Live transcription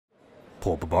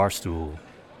Pull up a bar stool.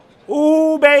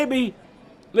 Ooh, baby,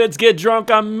 let's get drunk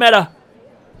on Meta.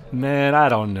 Man, I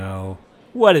don't know.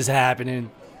 What is happening?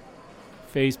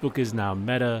 Facebook is now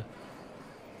Meta,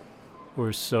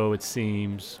 or so it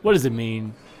seems. What does it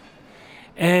mean?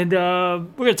 And we're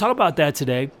going to talk about that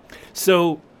today.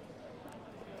 So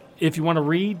if you want to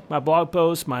read my blog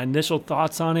post, my initial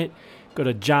thoughts on it, go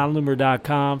to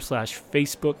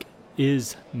johnloomer.com/Facebook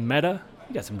is Meta.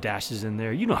 You got some dashes in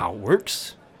there. You know how it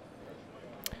works.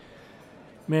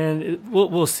 Man,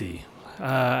 we'll see.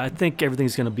 I think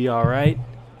everything's going to be all right.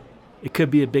 It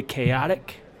could be a bit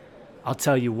chaotic. I'll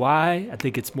tell you why. I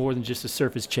think it's more than just a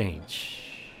surface change.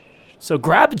 So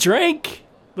grab a drink.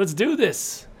 Let's do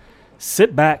this.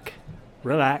 Sit back,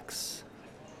 relax,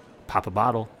 pop a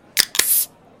bottle.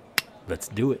 Let's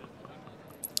do it.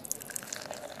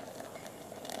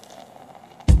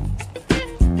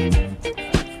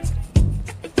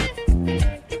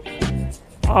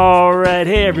 All right,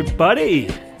 hey everybody.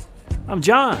 I'm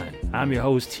John. I'm your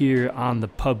host here on the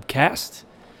Pubcast.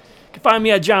 You can find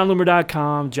me at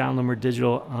johnloomer.com, John Loomer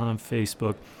Digital on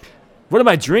Facebook. What am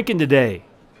I drinking today?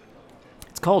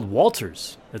 It's called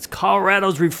Walters. It's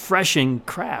Colorado's refreshing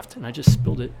craft, and I just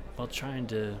spilled it while trying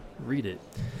to read it.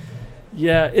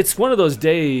 Yeah, it's one of those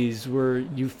days where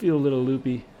you feel a little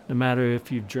loopy, no matter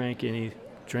if you've drunk anything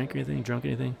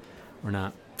or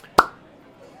not.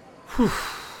 Whew.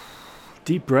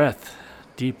 Deep breath.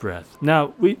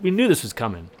 Now, we knew this was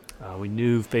coming. We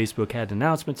knew Facebook had an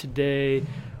announcement today.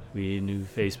 We knew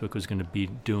Facebook was going to be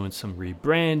doing some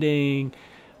rebranding.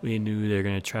 We knew they were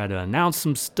going to try to announce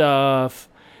some stuff.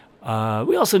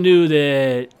 We also knew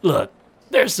that, look,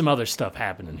 there's some other stuff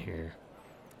happening here.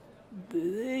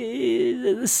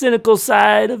 The cynical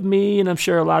side of me, and I'm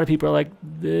sure a lot of people are like,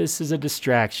 this is a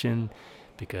distraction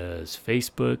because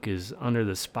Facebook is under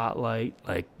the spotlight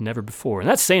like never before. And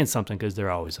that's saying something because they're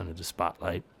always under the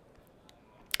spotlight.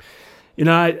 You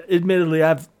know, in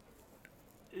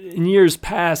years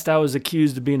past, I was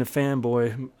accused of being a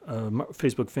fanboy,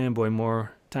 Facebook fanboy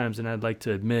more times than I'd like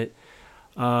to admit.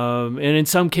 And in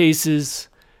some cases,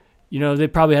 you know, they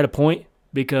probably had a point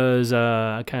because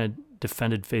I kind of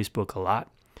defended Facebook a lot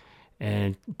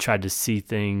and tried to see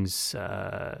things,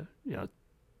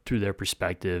 through their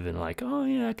perspective and like, oh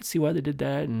yeah, I could see why they did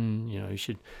that. And, you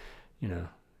should,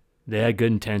 they had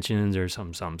good intentions or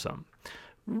something.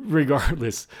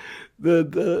 Regardless,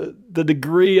 the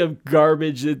degree of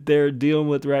garbage that they're dealing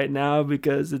with right now,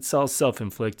 because it's all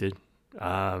self-inflicted, is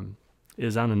on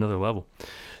another level.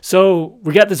 So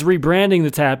we got this rebranding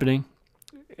that's happening,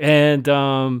 and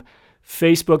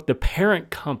Facebook, the parent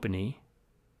company,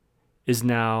 is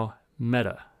now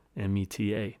Meta,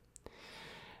 M-E-T-A.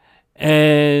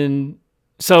 And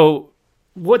so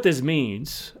what this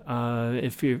means,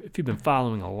 if you've been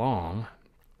following along,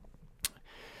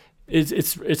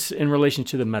 it's in relation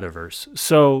to the metaverse.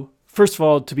 So first of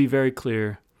all, to be very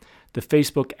clear, the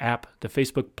Facebook app, the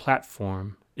Facebook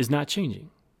platform is not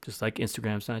changing. Just like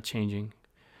Instagram's not changing,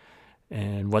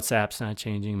 and WhatsApp's not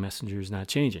changing, Messenger's not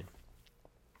changing.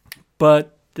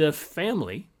 But the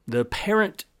family, the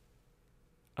parent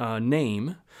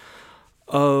name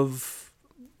of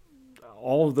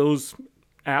all of those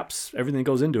apps, everything that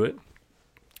goes into it,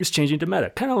 is changing to Meta,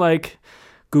 kind of like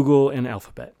Google and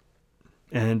Alphabet.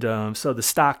 And so the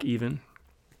stock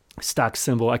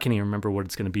symbol, I can't even remember what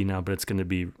it's going to be now, but it's going to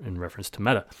be in reference to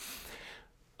Meta.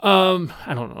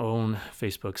 I don't own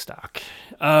Facebook stock.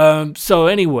 So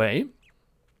anyway,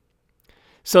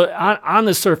 on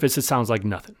the surface, it sounds like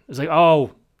nothing. It's like,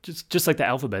 oh, just like the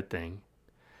Alphabet thing.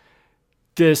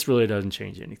 This really doesn't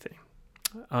change anything.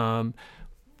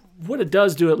 What it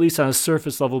does do, at least on a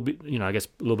surface level, I guess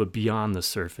a little bit beyond the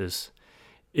surface,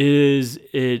 is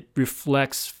it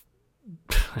reflects,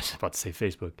 I was about to say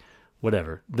Facebook,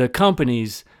 whatever, the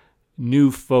company's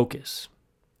new focus.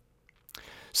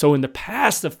 So in the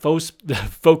past, the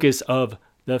focus of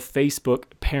the Facebook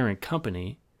parent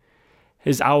company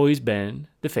has always been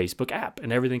the Facebook app,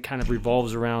 and everything kind of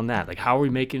revolves around that. Like, how are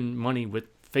we making money with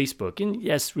Facebook? And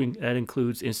yes, that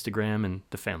includes Instagram and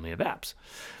the family of apps.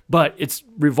 But it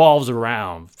revolves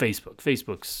around Facebook.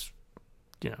 Facebook's,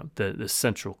 the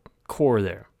central core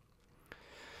there.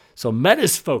 So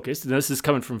Meta's focus, and this is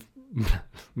coming from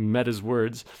Meta's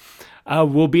words,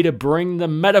 will be to bring the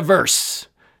metaverse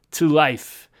to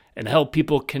life and help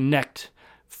people connect,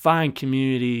 find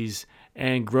communities,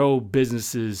 and grow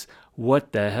businesses.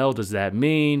 What the hell does that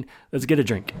mean? Let's get a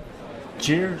drink.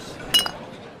 Cheers.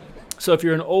 So if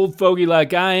you're an old fogey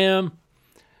like I am,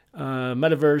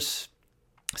 metaverse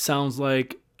sounds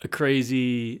like a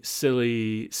crazy,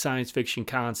 silly science fiction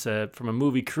concept from a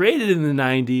movie created in the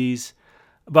 90s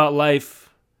about life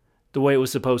the way it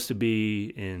was supposed to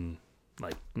be in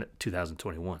like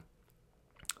 2021,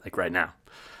 like right now.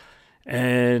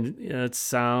 And it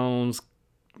sounds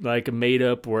like a made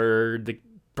up word that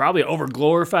probably over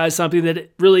glorifies something that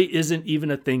it really isn't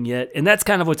even a thing yet. And that's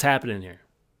kind of what's happening here.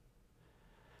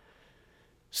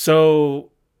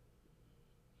 So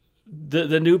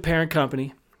the new parent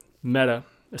company, Meta,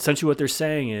 essentially what they're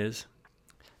saying is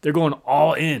they're going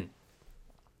all in.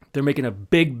 They're making a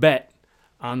big bet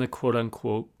on the quote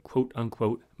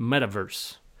unquote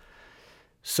metaverse.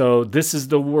 So this is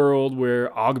the world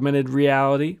where augmented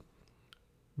reality,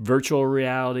 virtual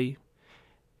reality,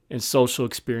 and social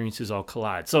experiences all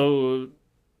collide. So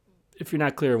if you're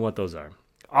not clear on what those are,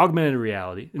 augmented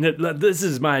reality, and this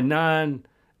is my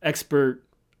non-expert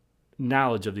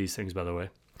knowledge of these things, by the way.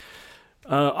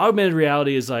 Augmented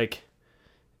reality is like,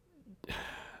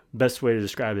 best way to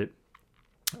describe it,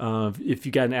 if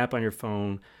you got an app on your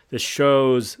phone that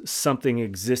shows something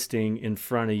existing in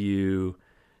front of you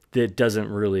that doesn't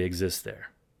really exist there.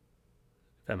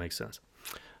 If that makes sense.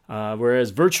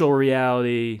 Whereas virtual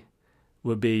reality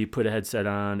would be you put a headset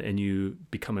on and you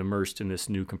become immersed in this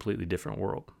new, completely different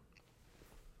world.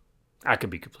 I could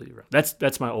be completely wrong.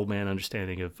 That's my old man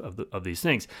understanding of these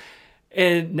things.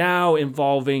 And now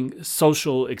involving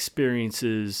social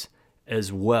experiences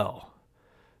as well.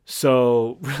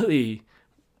 So really,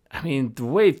 I mean, the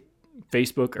way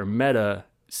Facebook or Meta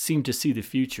seem to see the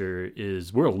future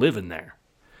is we're living there.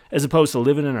 As opposed to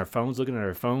living in our phones, looking at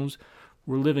our phones,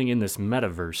 we're living in this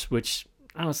metaverse, which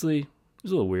honestly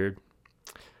is a little weird.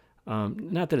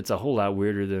 Not that it's a whole lot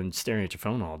weirder than staring at your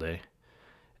phone all day.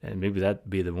 And maybe that'd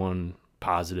be the one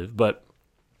positive. But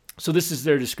so this is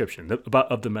their description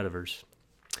of the metaverse.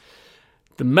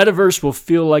 The metaverse will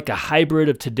feel like a hybrid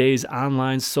of today's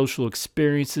online social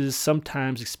experiences,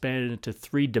 sometimes expanded into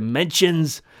 3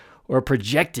 dimensions or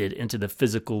projected into the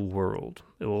physical world.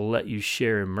 It will let you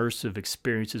share immersive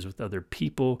experiences with other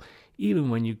people,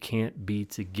 even when you can't be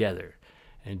together,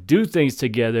 and do things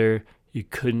together you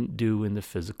couldn't do in the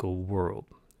physical world.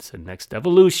 It's the next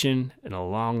evolution in a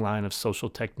long line of social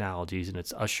technologies, and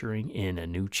it's ushering in a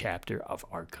new chapter of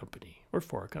our company, or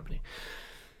for our company.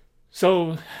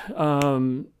 So,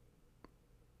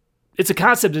 it's a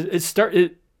concept. It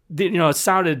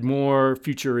sounded more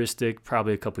futuristic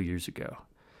probably a couple years ago,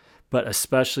 but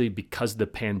especially because of the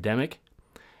pandemic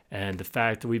and the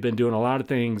fact that we've been doing a lot of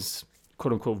things,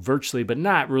 quote unquote, virtually, but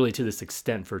not really to this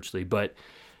extent virtually, but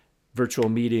virtual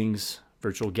meetings,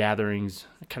 virtual gatherings,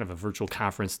 kind of a virtual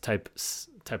conference type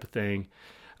of thing.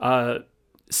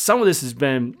 Some of this has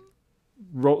been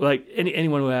like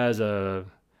anyone who has a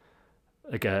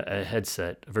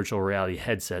headset, a virtual reality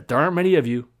headset. There aren't many of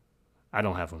you. I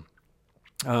don't have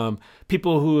one.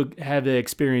 People who have the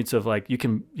experience of like you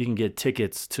can get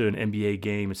tickets to an NBA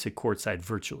game and sit courtside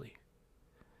virtually,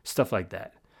 stuff like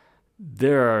that.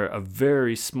 There are a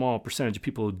very small percentage of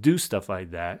people who do stuff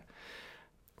like that.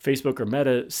 Facebook or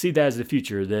Meta see that as the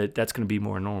future, that's going to be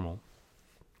more normal.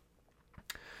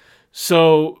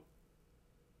 So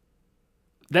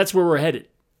that's where we're headed.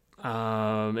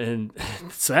 And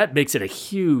so that makes it a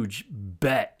huge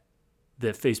bet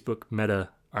that Facebook, Meta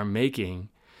are making,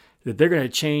 that they're going to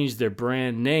change their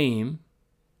brand name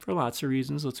for lots of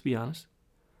reasons, let's be honest.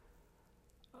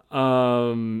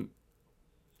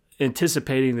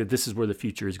 Anticipating that this is where the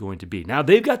future is going to be. Now,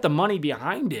 they've got the money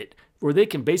behind it where they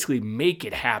can basically make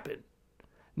it happen.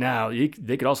 Now, they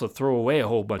could also throw away a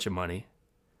whole bunch of money.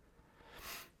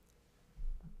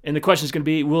 And the question is going to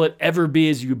be, will it ever be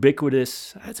as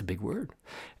ubiquitous, that's a big word,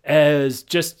 as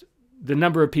just the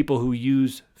number of people who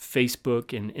use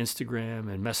Facebook and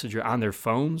Instagram and Messenger on their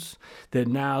phones, that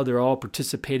now they're all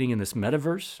participating in this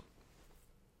metaverse?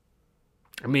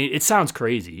 I mean, it sounds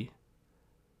crazy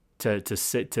to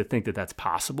think that that's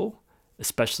possible,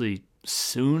 especially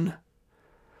soon.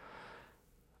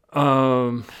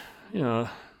 Doing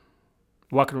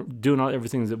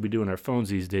everything that we do on our phones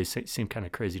these days seemed kind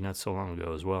of crazy not so long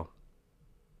ago as well.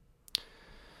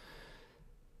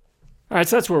 All right,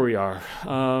 so that's where we are.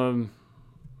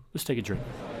 Let's take a drink.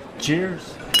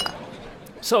 Cheers.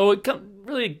 So it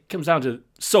really comes down to,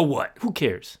 so what? Who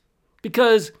cares?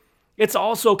 Because it's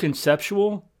also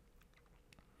conceptual,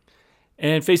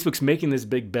 and Facebook's making this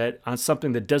big bet on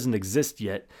something that doesn't exist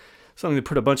yet, something they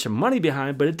put a bunch of money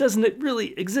behind, but it doesn't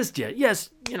really exist yet. Yes,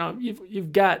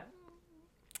 you've got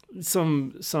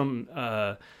some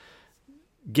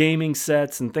gaming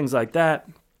sets and things like that.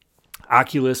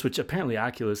 Oculus, which apparently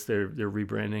Oculus they're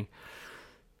rebranding.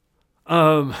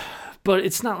 But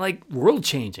it's not like world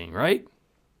changing, right?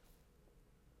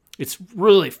 It's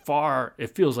really far.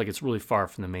 It feels like it's really far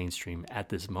from the mainstream at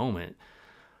this moment.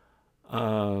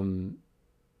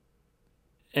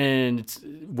 And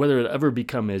whether it ever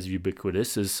become as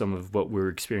ubiquitous as some of what we're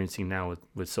experiencing now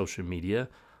with social media,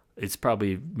 it's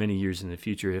probably many years in the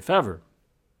future, if ever.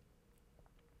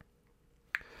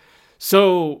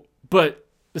 So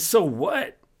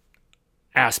what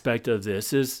aspect of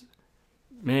this is,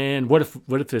 man, what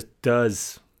if it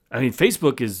does? I mean,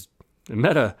 Facebook and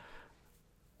Meta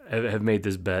have made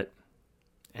this bet,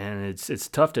 and it's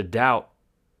tough to doubt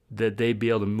that they'd be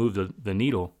able to move the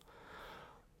needle.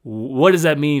 What does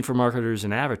that mean for marketers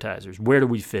and advertisers? Where do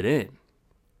we fit in?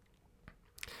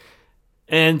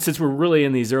 And since we're really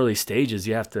in these early stages,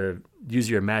 you have to use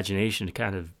your imagination to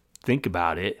kind of think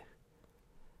about it.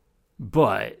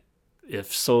 But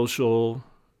if social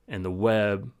and the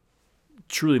web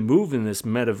truly move in this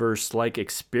metaverse-like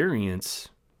experience,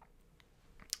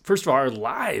 first of all, our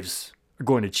lives are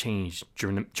going to change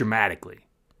dramatically.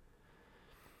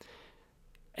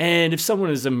 And if someone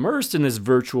is immersed in this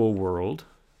virtual world,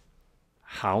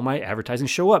 how might advertising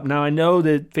show up? Now, I know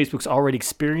that Facebook's already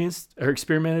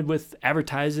experimented with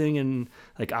advertising and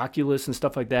like Oculus and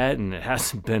stuff like that, and it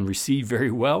hasn't been received very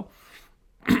well.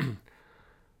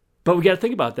 But we got to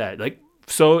think about that. Like,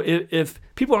 so if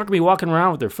people aren't going to be walking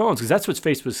around with their phones, because that's what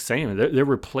Facebook's saying, they're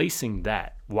replacing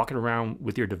that, walking around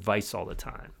with your device all the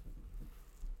time.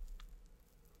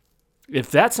 If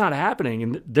that's not happening,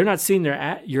 and they're not seeing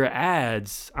your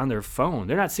ads on their phone,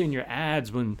 they're not seeing your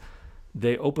ads when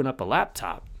they open up a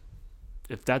laptop,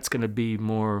 if that's going to be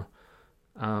more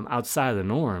outside of the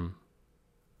norm,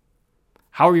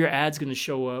 how are your ads going to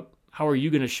show up? How are you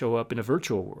going to show up in a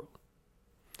virtual world?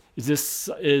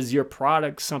 Is your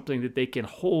product something that they can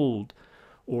hold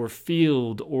or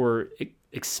field or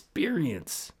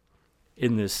experience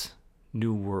in this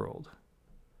new world?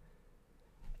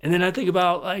 And then I think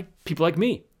about like people like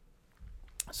me.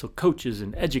 So coaches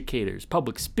and educators,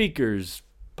 public speakers,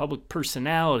 public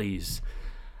personalities.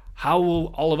 How will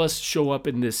all of us show up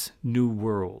in this new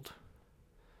world?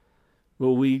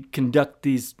 Will we conduct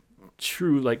these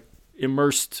true, like,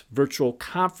 immersed virtual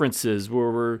conferences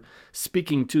where we're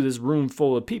speaking to this room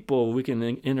full of people we can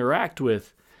interact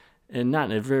with, and not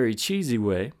in a very cheesy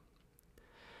way?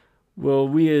 Will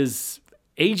we as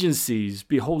agencies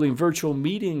be holding virtual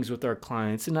meetings with our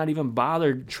clients and not even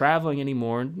bother traveling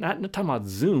anymore? Not talking about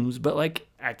Zooms, but like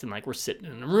acting like we're sitting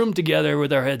in a room together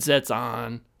with our headsets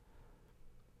on.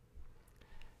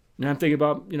 And I'm thinking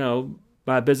about,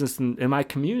 my business and my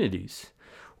communities.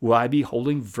 Will I be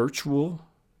holding virtual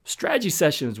strategy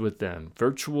sessions with them?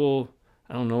 Virtual,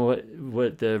 I don't know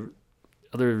what the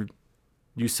other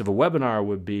use of a webinar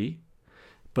would be,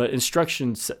 but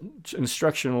instructional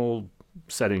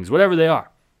settings, whatever they are.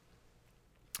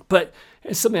 But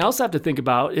something else I have to think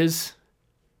about is,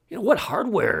 what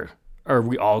hardware are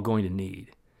we all going to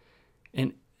need?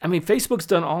 And I mean, Facebook's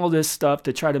done all this stuff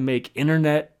to try to make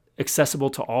internet accessible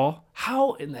to all.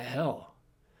 How in the hell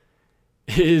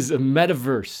is a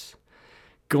metaverse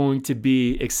going to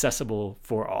be accessible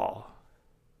for all?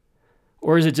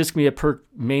 Or is it just going to be a perk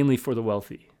mainly for the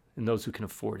wealthy and those who can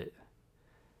afford it?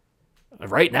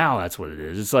 Right now, that's what it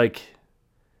is. It's like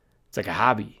a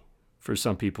hobby for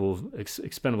some people,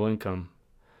 expendable income.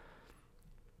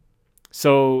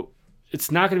 So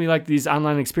it's not going to be like these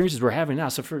online experiences we're having now.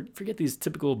 So forget these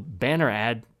typical banner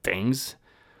ad things.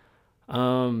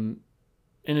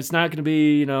 And it's not going to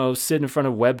be, sitting in front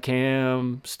of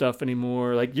webcam stuff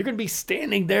anymore. Like, you're going to be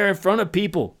standing there in front of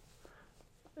people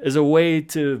as a way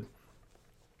to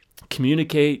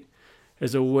communicate,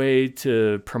 as a way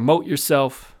to promote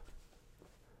yourself.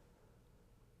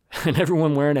 And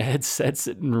everyone wearing a headset,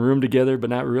 sitting in a room together, but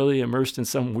not really immersed in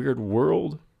some weird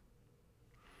world.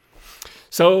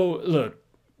 So, look,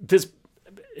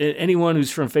 anyone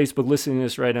who's from Facebook listening to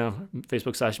this right now,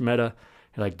 Facebook/Meta,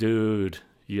 you're like, dude,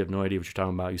 you have no idea what you're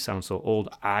talking about. You sound so old.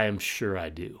 I am sure I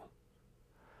do.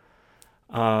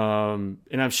 And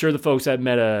I'm sure the folks at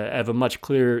Meta have a much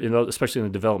clearer, especially in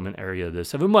the development area of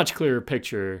this, have a much clearer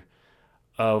picture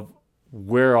of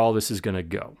where all this is going to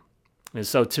go. And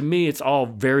so to me, it's all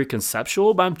very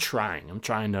conceptual, but I'm trying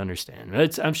to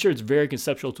understand. I'm sure it's very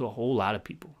conceptual to a whole lot of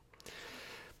people.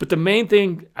 But the main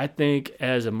thing, I think,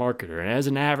 as a marketer and as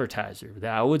an advertiser,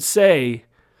 that I would say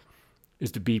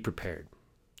is to be prepared.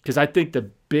 Because I think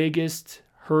the biggest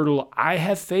hurdle I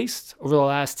have faced over the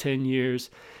last 10 years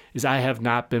is I have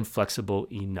not been flexible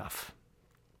enough.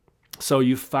 So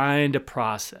you find a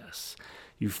process.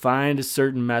 You find a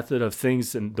certain method of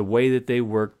things and the way that they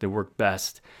work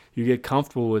best. You get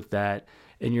comfortable with that,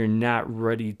 and you're not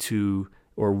ready to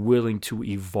or willing to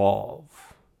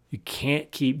evolve. You can't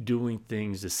keep doing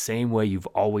things the same way you've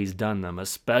always done them,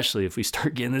 especially if we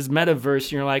start getting this metaverse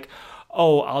and you're like,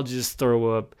 oh, I'll just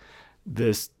throw up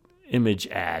this image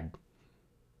ad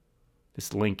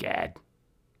this link ad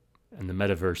in the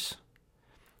metaverse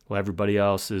while everybody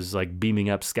else is like beaming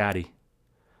up Scotty.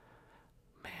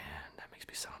 Man, that makes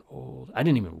me sound old. I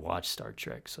didn't even watch Star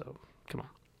Trek, so come on.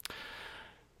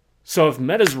 So if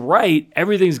Meta's right,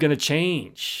 everything's going to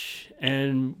change.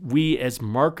 And we as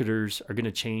marketers are going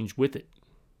to change with it.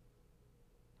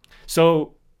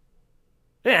 So,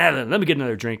 yeah, let me get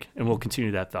another drink and we'll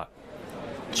continue that thought.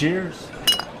 Cheers.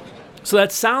 So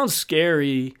that sounds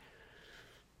scary.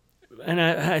 And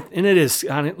it is.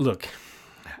 Look,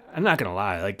 I'm not going to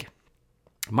lie. Like,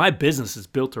 my business is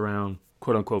built around,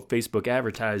 quote unquote, Facebook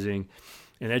advertising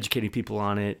and educating people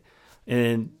on it.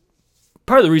 And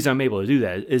part of the reason I'm able to do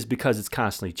that is because it's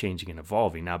constantly changing and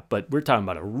evolving now. But we're talking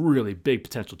about a really big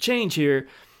potential change here.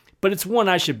 But it's one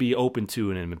I should be open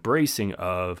to and embracing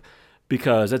of,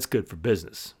 because that's good for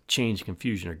business. Change and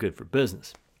confusion are good for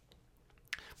business.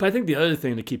 But I think the other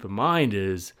thing to keep in mind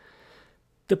is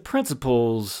the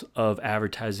principles of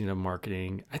advertising and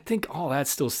marketing. I think all that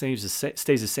still stays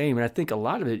the same. And I think a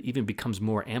lot of it even becomes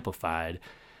more amplified,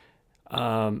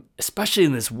 especially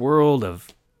in this world of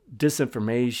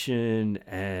disinformation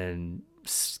and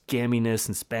scamminess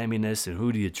and spamminess and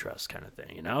who do you trust kind of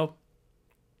thing, you know?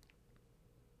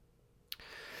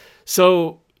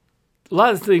 So a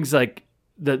lot of things like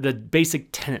the basic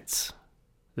tenets,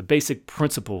 the basic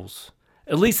principles,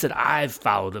 at least that I've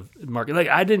followed of marketing. Like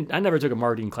I never took a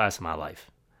marketing class in my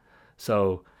life.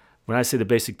 So when I say the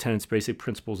basic tenets, basic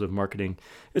principles of marketing,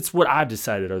 it's what I've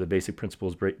decided are the basic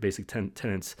principles, basic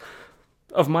tenets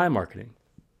of my marketing,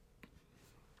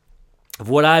 of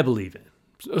what I believe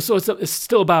in. So it's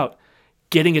still about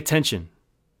getting attention,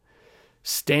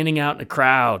 standing out in a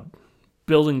crowd,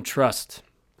 building trust,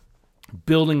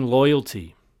 building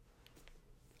loyalty,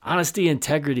 honesty,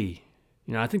 integrity.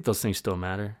 You know, I think those things still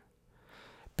matter.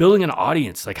 Building an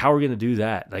audience, like how are we going to do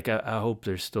that? Like I hope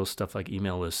there's still stuff like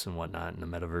email lists and whatnot in the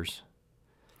metaverse.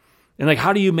 And like,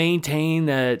 how do you maintain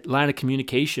that line of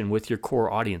communication with your core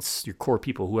audience, your core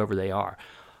people, whoever they are?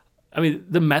 I mean,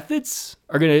 the methods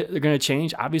they're gonna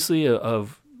change, obviously,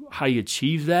 of how you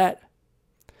achieve that.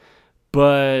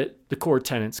 But the core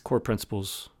tenets, core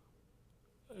principles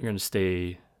are going to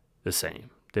stay the same.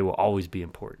 They will always be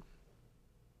important.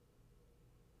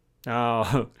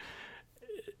 Now,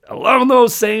 along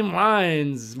those same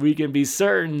lines, we can be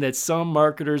certain that some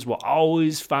marketers will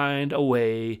always find a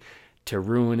way to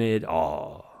ruin it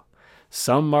all.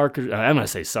 Some marketers, I'm going to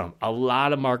say some, a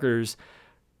lot of marketers,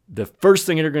 the first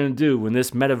thing they're going to do when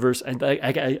this metaverse, and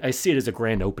I see it as a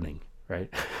grand opening, right?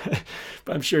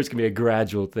 But I'm sure it's going to be a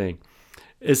gradual thing.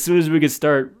 As soon as we can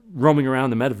start roaming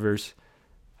around the metaverse,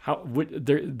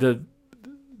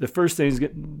 the first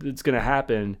thing that's going to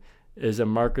happen is a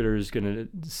marketer is going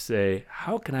to say,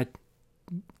 how can I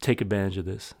take advantage of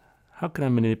this? How can I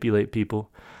manipulate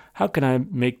people? How can I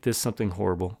make this something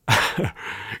horrible?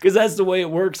 Because that's the way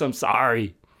it works. I'm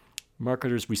sorry.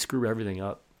 Marketers, we screw everything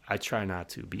up. I try not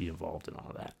to be involved in all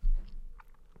of that.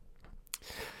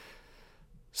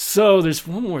 So there's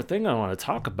one more thing I want to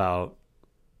talk about,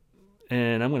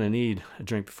 and I'm going to need a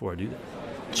drink before I do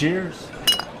that. Cheers.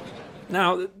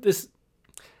 Now,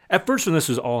 at first when this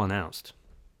was all announced,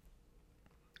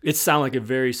 it sounded like a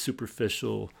very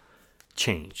superficial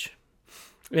change.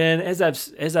 And as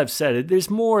I've said, there's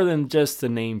more than just the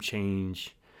name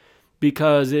change,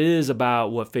 because it is about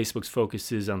what Facebook's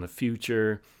focus is on the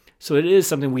future. So it is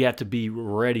something we have to be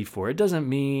ready for. It doesn't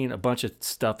mean a bunch of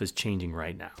stuff is changing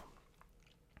right now.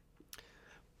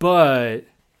 But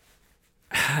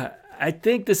I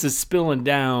think this is spilling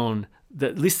down,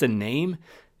 at least the name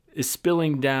is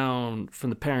spilling down from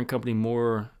the parent company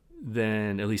more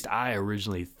than at least I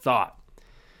originally thought.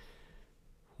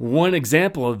 One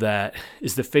example of that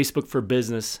is the Facebook for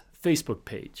Business Facebook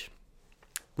page,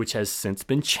 which has since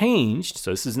been changed. So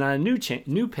this is not a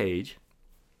new page.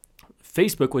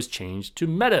 Facebook was changed to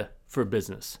Meta for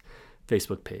Business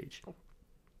Facebook page.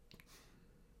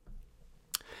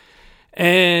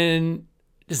 And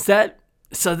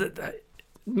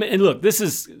and look, this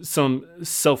is some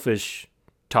selfish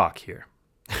talk here,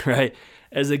 right?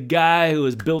 As a guy who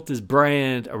has built his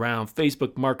brand around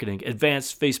Facebook marketing,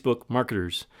 Advanced Facebook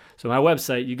Marketers. So my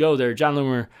website, you go there, John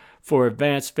Loomer for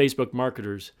Advanced Facebook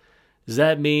Marketers. Does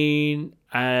that mean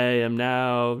I am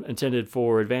now intended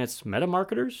for Advanced Meta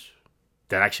Marketers?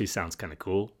 That actually sounds kind of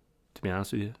cool, to be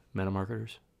honest with you, Meta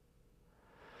Marketers.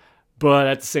 But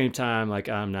at the same time, like,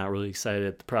 I'm not really excited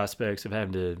at the prospects of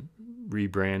having to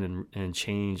rebrand and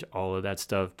change all of that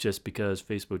stuff just because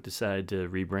Facebook decided to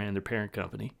rebrand their parent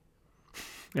company.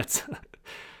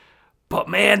 But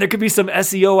man, there could be some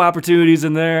SEO opportunities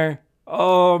in there.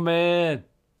 Oh man,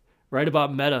 write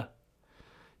about Meta.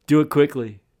 Do it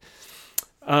quickly.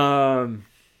 Now,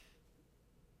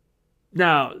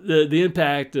 the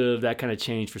impact of that kind of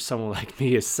change for someone like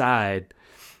me aside,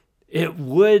 it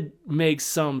would make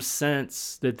some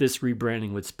sense that this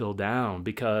rebranding would spill down,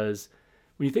 because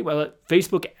when you think about it,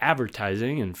 Facebook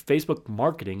advertising and Facebook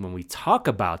marketing, when we talk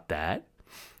about that,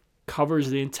 covers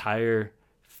the entire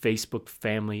Facebook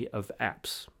family of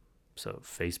apps. So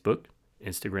Facebook,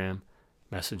 Instagram,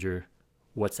 Messenger,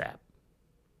 WhatsApp.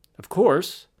 Of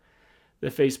course, the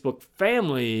Facebook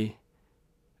family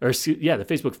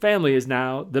is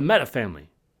now the Meta family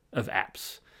of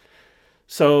apps.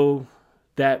 So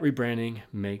that rebranding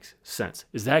makes sense.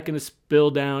 Is that going to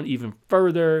spill down even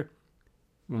further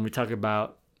when we talk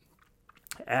about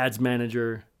ads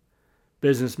manager,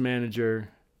 business manager,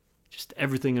 just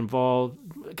everything involved?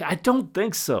 I don't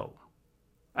think so.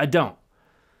 I don't.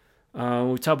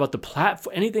 When we talk about the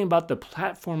platform, anything about the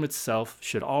platform itself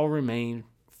should all remain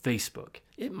Facebook.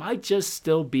 It might just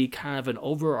still be kind of an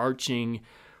overarching,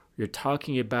 you're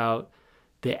talking about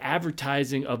the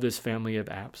advertising of this family of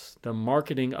apps, the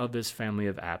marketing of this family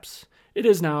of apps. It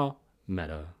is now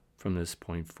Meta from this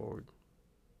point forward.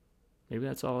 Maybe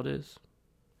that's all it is.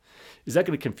 Is that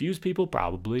going to confuse people?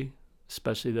 Probably,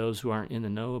 especially those who aren't in the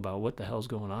know about what the hell's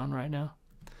going on right now.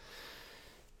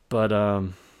 But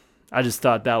I just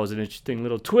thought that was an interesting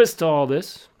little twist to all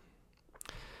this.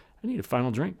 I need a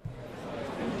final drink.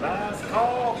 Last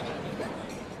call.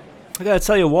 I got to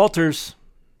tell you, Walters,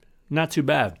 not too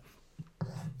bad.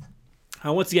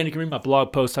 Once again, you can read my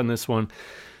blog post on this one.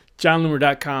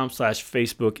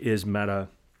 JohnLoomer.com/Facebook is Meta.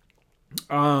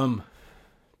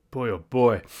 Boy, oh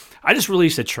boy. I just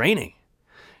released a training,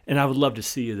 and I would love to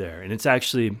see you there. And it's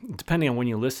actually, depending on when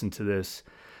you listen to this,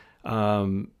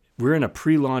 we're in a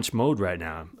pre-launch mode right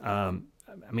now.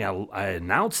 I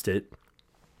announced it,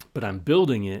 but I'm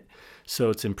building it, so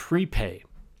it's in prepay.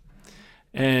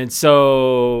 And it's, I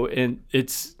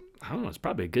don't know, it's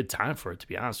probably a good time for it, to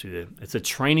be honest with you. It's a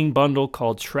training bundle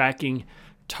called Tracking,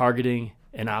 Targeting,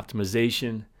 and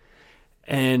Optimization.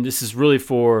 And this is really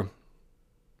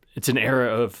it's an era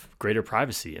of greater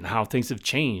privacy and how things have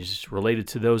changed related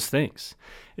to those things.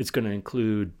 It's going to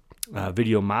include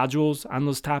video modules on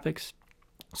those topics.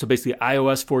 So basically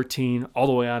iOS 14 all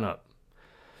the way on up.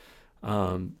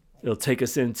 It'll take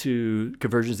us into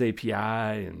Conversions API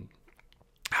and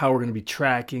how we're going to be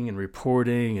tracking and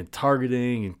reporting and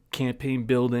targeting and campaign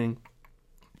building.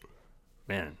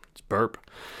 Man, it's burp.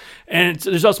 And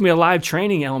there's also going to be a live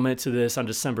training element to this on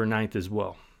December 9th as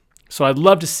well. So I'd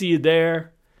love to see you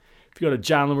there. If you go to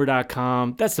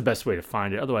johnloomer.com, that's the best way to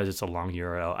find it. Otherwise, it's a long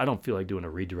URL. I don't feel like doing a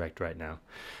redirect right now.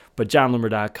 But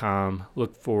johnloomer.com,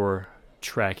 look for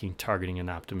Tracking, Targeting, and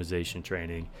Optimization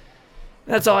training.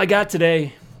 That's all I got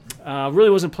today. Really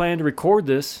wasn't planning to record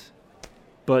this,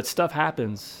 but stuff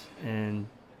happens, and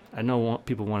I know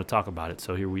people want to talk about it,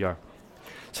 so here we are.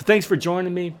 So thanks for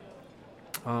joining me.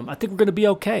 I think we're going to be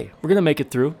okay. We're going to make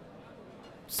it through.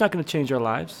 It's not going to change our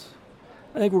lives.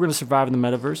 I think we're going to survive in the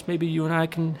metaverse. Maybe you and I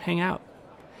can hang out.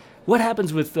 What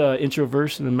happens with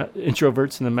introverts in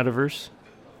the metaverse?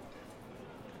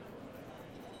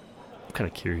 I'm kind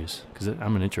of curious, because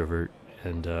I'm an introvert,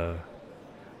 and I'm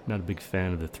not a big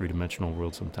fan of the three-dimensional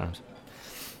world sometimes.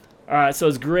 All right, so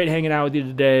it's great hanging out with you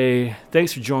today.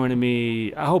 Thanks for joining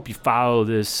me. I hope you follow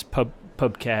this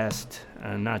Pubcast,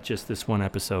 not just this one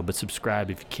episode, but subscribe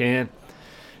if you can.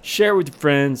 Share with your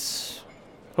friends.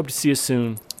 Hope to see you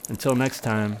soon. Until next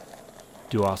time,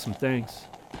 do awesome things.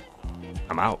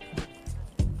 I'm out.